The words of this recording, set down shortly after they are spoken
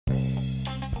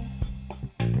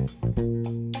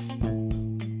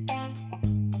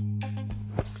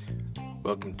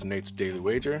Welcome to Nate's Daily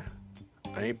Wager.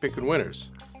 I ain't picking winners,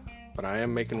 but I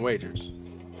am making wagers.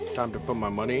 Time to put my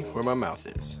money where my mouth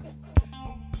is.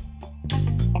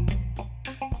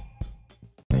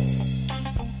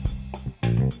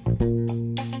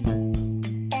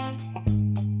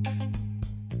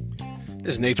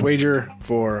 This is Nate's Wager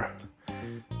for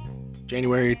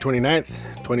January 29th,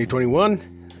 2021.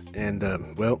 And,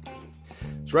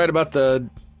 it's right about the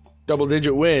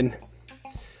double-digit win.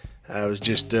 I was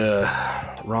just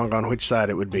wrong on which side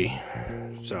it would be.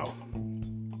 So,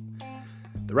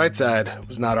 the right side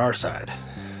was not our side.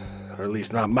 Or at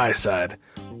least not my side.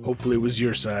 Hopefully it was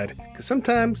your side. Because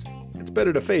sometimes it's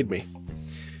better to fade me.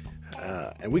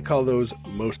 And we call those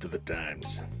most of the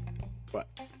times. But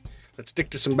let's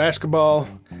stick to some basketball.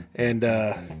 And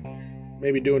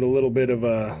maybe doing a little bit of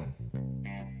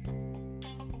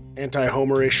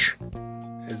anti-homerish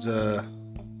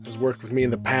has worked with me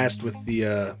in the past with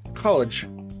the college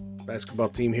basketball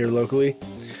team here locally.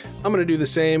 I'm going to do the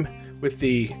same with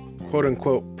the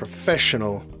quote-unquote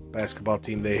professional basketball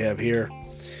team they have here.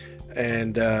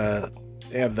 And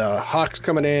they have the Hawks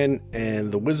coming in,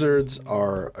 and the Wizards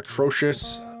are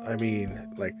atrocious. I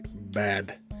mean, like,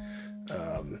 bad.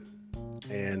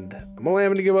 And I'm only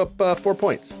having to give up 4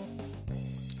 points.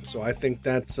 So I think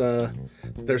there's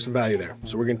some value there.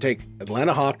 So we're going to take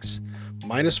Atlanta Hawks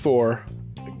 -4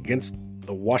 against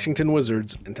the Washington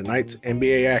Wizards in tonight's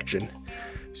NBA action.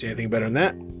 See anything better than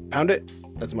that? Pound it.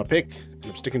 That's my pick, and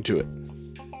I'm sticking to it.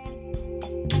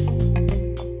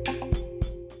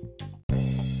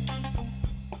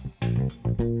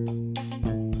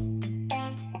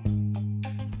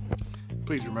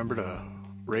 Please remember to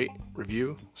rate,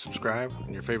 review, subscribe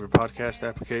in your favorite podcast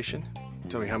application.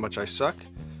 Tell me how much I suck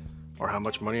or how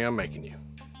much money I'm making you.